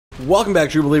Welcome back,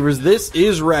 true believers. This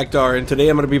is Raktar, and today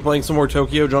I'm going to be playing some more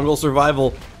Tokyo Jungle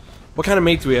Survival. What kind of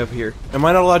mate do we have here? Am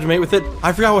I not allowed to mate with it?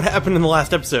 I forgot what happened in the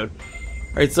last episode.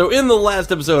 Alright, so in the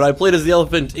last episode, I played as the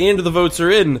elephant, and the votes are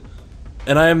in.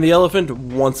 And I am the elephant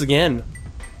once again.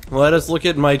 Let us look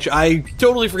at my... I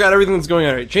totally forgot everything that's going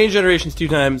on. Alright, change generations 2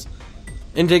 times.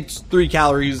 Intakes 3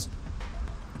 calories.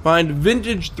 Find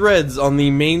vintage threads on the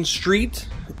main street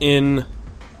in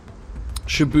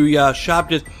Shibuya Shop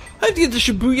District. I have to get to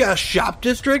Shibuya Shop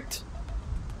District?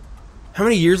 How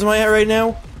many years am I at right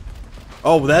now?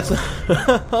 Oh, that's...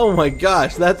 oh my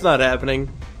gosh, that's not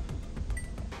happening.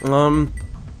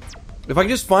 If I can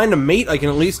just find a mate, I can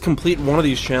at least complete one of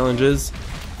these challenges.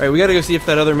 Alright, we gotta go see if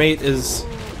that other mate is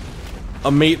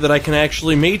a mate that I can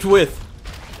actually mate with.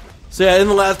 So yeah, in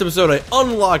the last episode, I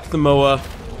unlocked the MOA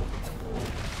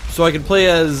so I could play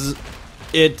as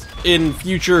it in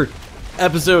future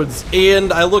episodes,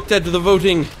 and I looked at the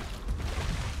voting,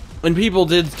 and people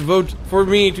did vote for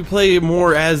me to play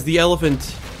more as the elephant,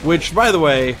 which, by the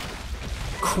way,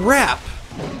 crap!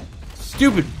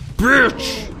 Stupid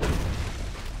bitch!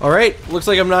 Alright, looks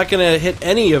like I'm not gonna hit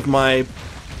any of my,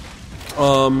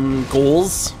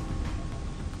 goals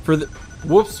for the...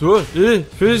 Whoops,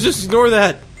 just ignore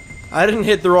that! I didn't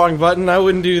hit the wrong button, I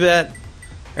wouldn't do that.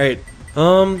 Alright,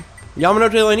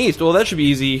 Yamanote Line East, well that should be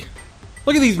easy.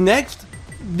 Look at these next!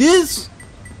 This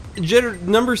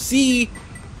number C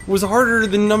was harder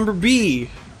than number B.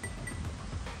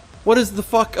 What is the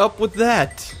fuck up with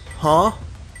that? Huh?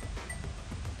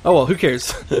 Oh well, who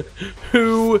cares?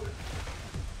 Who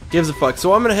gives a fuck?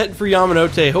 So I'm gonna head for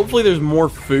Yamanote. Hopefully there's more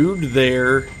food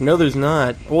there. No, there's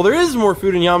not. Well, there is more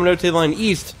food in Yamanote Line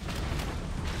East,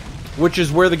 which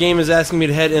is where the game is asking me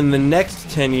to head in the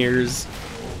next 10 years.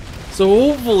 So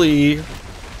hopefully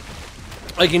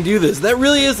I can do this. That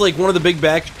really is like one of the big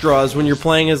back draws when you're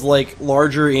playing as like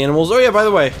larger animals. Oh yeah, by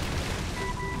the way,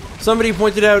 somebody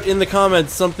pointed out in the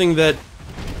comments something that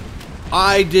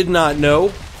I did not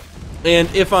know,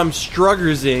 and if I'm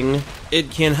struggersing,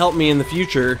 it can help me in the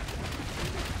future.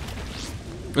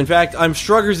 In fact, I'm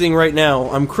struggersing right now.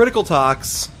 I'm critical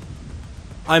tox.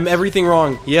 I'm everything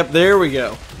wrong. Yep, there we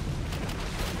go.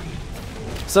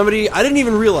 Somebody, I didn't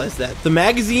even realize that. The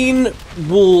magazine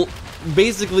will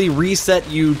basically reset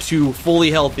you to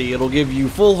fully healthy. It'll give you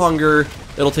full hunger.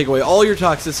 It'll take away all your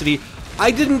toxicity.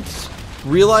 I didn't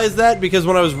realize that because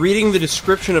when I was reading the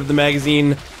description of the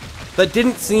magazine, that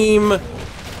didn't seem,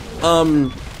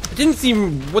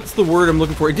 what's the word I'm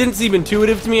looking for? It didn't seem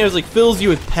intuitive to me. I was like, fills you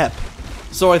with pep.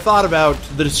 So I thought about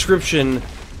the description.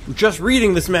 Just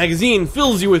reading this magazine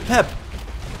fills you with pep.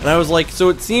 And I was like, so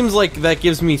it seems like that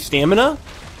gives me stamina?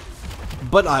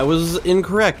 But I was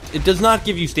incorrect. It does not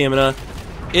give you stamina.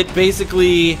 It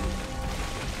basically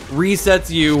resets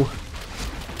you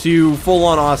to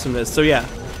full-on awesomeness. So yeah,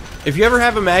 if you ever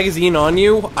have a magazine on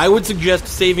you, I would suggest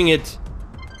saving it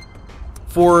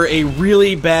for a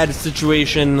really bad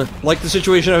situation, like the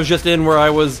situation I was just in where I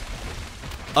was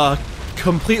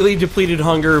completely depleted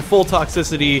hunger, full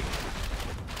toxicity,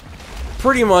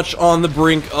 pretty much on the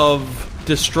brink of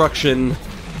destruction.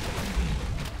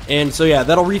 And so yeah,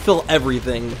 that'll refill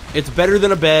everything. It's better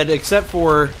than a bed, except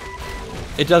for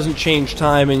it doesn't change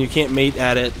time and you can't mate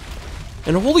at it.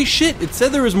 And holy shit, it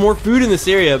said there was more food in this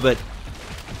area, but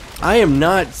I am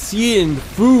not seeing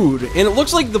food. And it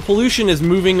looks like the pollution is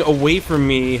moving away from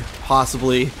me,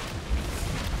 possibly.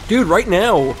 Dude, right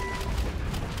now,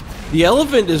 the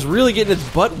elephant is really getting its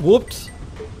butt whooped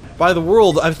by the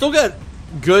world. I've still got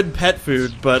good pet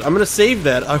food, but I'm gonna save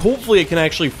that. Hopefully I can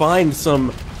actually find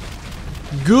some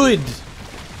good,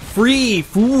 free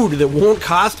food that won't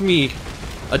cost me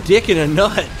a dick and a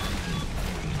nut.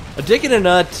 A dick and a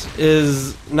nut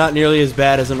is not nearly as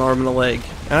bad as an arm and a leg.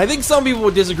 And I think some people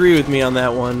would disagree with me on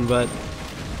that one, but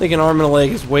I think an arm and a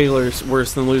leg is way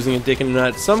worse than losing a dick and a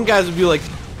nut. Some guys would be like,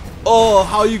 oh,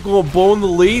 how you gonna bone the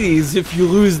ladies if you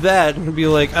lose that? And I'd be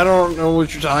like, I don't know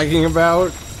what you're talking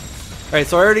about. Alright,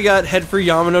 so I already got head for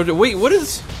Yamanote. Wait, what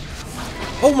is...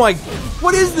 Oh my...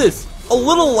 What is this? A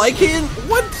little lichen?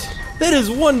 What? That is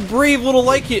one brave little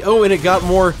lichen. Oh, and it got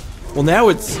more... Well, now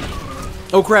it's...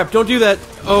 Oh crap, don't do that.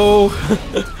 Oh...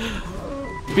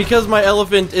 Because my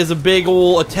elephant is a big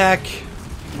ol' attack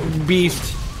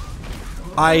beast,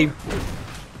 I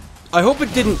hope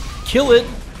it didn't kill it.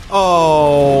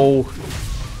 Oh.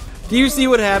 Do you see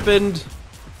what happened?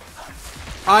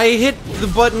 I hit the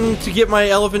button to get my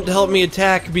elephant to help me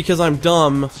attack because I'm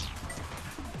dumb.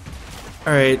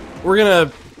 Alright, we're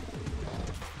gonna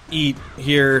eat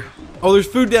here. Oh, there's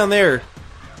food down there.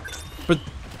 But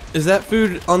is that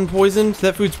food unpoisoned?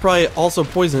 That food's probably also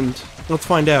poisoned. Let's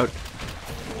find out.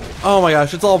 Oh my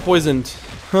gosh, it's all poisoned.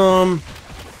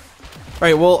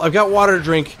 Alright, well, I've got water to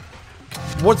drink.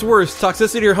 What's worse,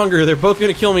 toxicity or hunger? They're both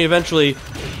gonna kill me eventually.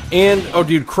 And, oh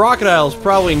dude, crocodile's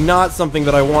probably not something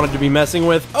that I wanted to be messing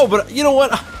with. Oh, but you know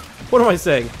what? What am I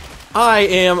saying? I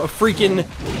am a freaking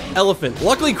elephant.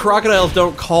 Luckily, crocodiles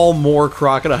don't call more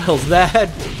crocodiles.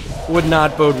 That would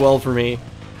not bode well for me.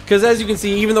 Because as you can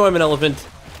see, even though I'm an elephant,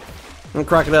 the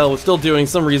crocodile was still doing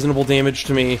some reasonable damage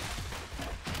to me.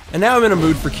 And now I'm in a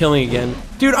mood for killing again.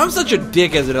 Dude, I'm such a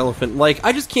dick as an elephant. Like,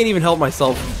 I just can't even help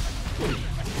myself.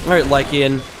 Alright,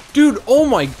 Lycan. Dude, oh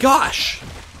my gosh!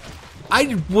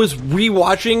 I was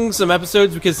rewatching some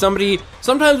episodes because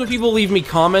sometimes when people leave me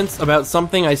comments about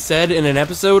something I said in an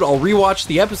episode, I'll rewatch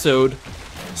the episode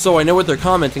so I know what they're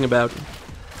commenting about.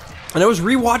 And I was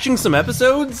rewatching some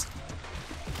episodes,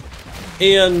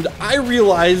 and I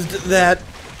realized that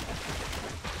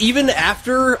even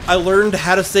after I learned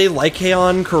how to say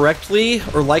Lycaon correctly,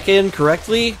 or Lycan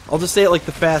correctly, I'll just say it like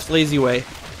the fast, lazy way,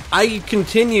 I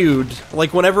continued,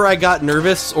 like, whenever I got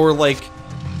nervous, or like,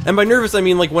 and by nervous I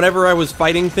mean like whenever I was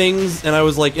fighting things and I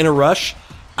was like in a rush,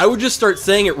 I would just start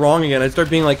saying it wrong again. I'd start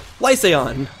being like,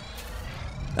 Lycaon.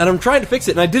 And I'm trying to fix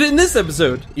it, and I did it in this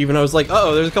episode. Even I was like,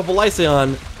 uh-oh, there's a couple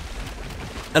Lycaon.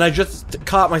 And I just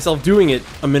caught myself doing it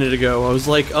a minute ago. I was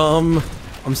like, I'm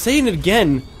saying it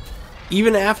again.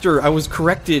 Even after I was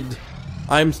corrected,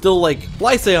 I'm still like,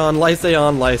 Lycaon,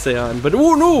 Lycaon, Lycaon. But,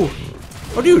 oh no!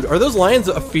 Oh dude, are those lions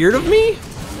afeared of me?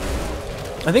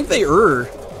 I think they are.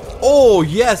 Oh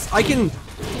yes, I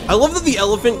love that the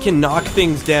elephant can knock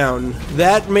things down.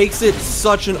 That makes it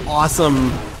such an awesome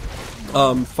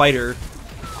fighter.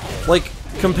 Like,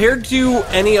 compared to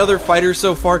any other fighter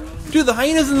so far, dude, the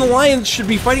hyenas and the lions should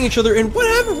be fighting each other, and what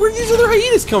happened? Where did these other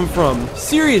hyenas come from?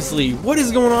 Seriously, what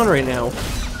is going on right now?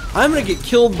 I'm gonna get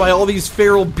killed by all these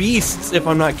feral beasts if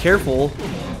I'm not careful.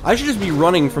 I should just be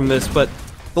running from this, but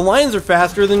the lions are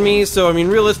faster than me, so I mean,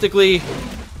 realistically,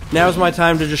 now's my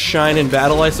time to just shine in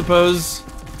battle, I suppose.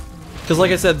 Because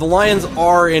like I said, the lions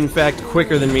are in fact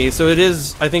quicker than me, so it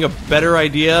is, I think, a better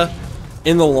idea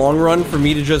in the long run for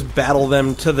me to just battle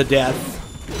them to the death.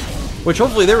 Which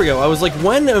hopefully, there we go. I was like,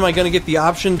 when am I gonna get the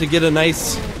option to get a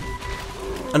nice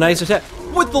attack?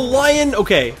 With the lion?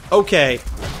 Okay, okay.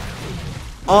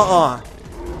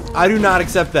 I do not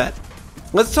accept that.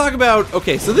 Let's talk about,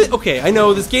 okay, so okay, I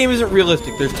know this game isn't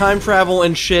realistic. There's time travel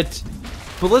and shit.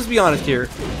 But let's be honest here.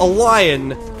 A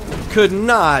lion could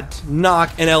not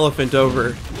knock an elephant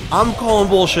over. I'm calling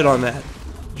bullshit on that.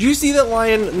 Did you see that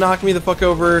lion knock me the fuck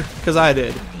over? Because I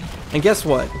did. And guess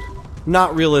what?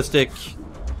 Not realistic.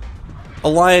 A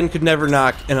lion could never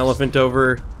knock an elephant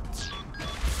over.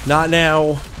 Not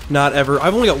now. Not ever.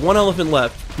 I've only got one elephant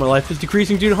left. My life is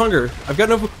decreasing due to hunger. I've got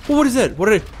no food. Oh, what is that? What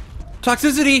did I...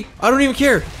 Toxicity! I don't even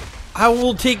care. I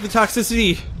will take the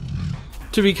toxicity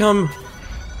to become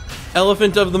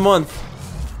Elephant of the Month.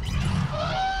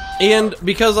 And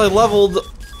because I leveled,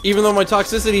 even though my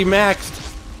toxicity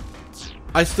maxed,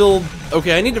 I still...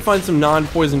 Okay, I need to find some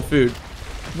non-poison food.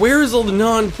 Where is all the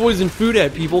non-poison food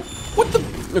at, people? What the...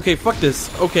 Okay, fuck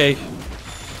this. Okay.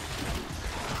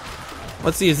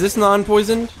 Let's see, is this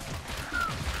non-poisoned?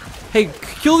 Hey,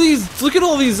 kill these... Look at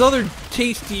all these other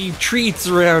tasty treats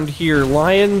around here,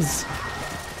 lions.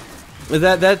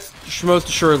 That's most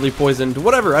assuredly poisoned.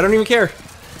 Whatever, I don't even care.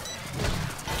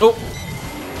 Oh.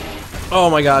 Oh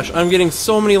my gosh, I'm getting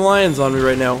so many lions on me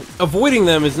right now. Avoiding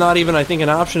them is not even, I think, an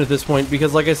option at this point,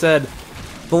 because like I said,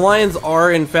 the lions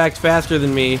are, in fact, faster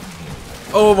than me.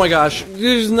 Oh my gosh,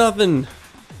 there's nothing.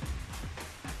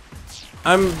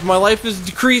 My life is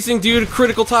decreasing due to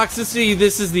critical toxicity.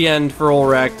 This is the end for old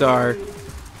Raktar.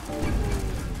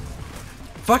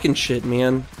 Fucking shit,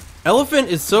 man. Elephant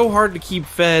is so hard to keep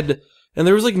fed, and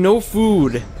there was like no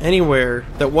food anywhere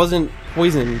that wasn't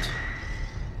poisoned.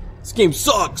 This game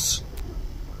sucks!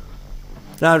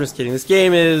 No, I'm just kidding. This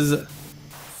game is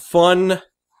fun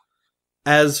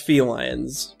as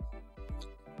felines.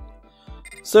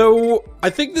 So, I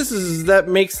think that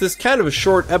makes this kind of a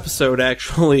short episode,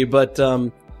 actually, but, I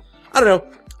don't know.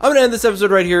 I'm gonna end this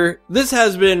episode right here. This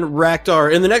has been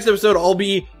Raktar. In the next episode, I'll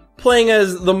be playing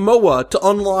as the Moa to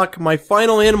unlock my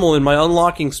final animal in my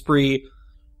unlocking spree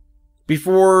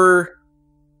before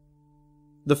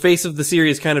the face of the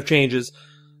series kind of changes.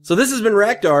 So this has been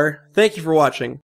Raktar. Thank you for watching.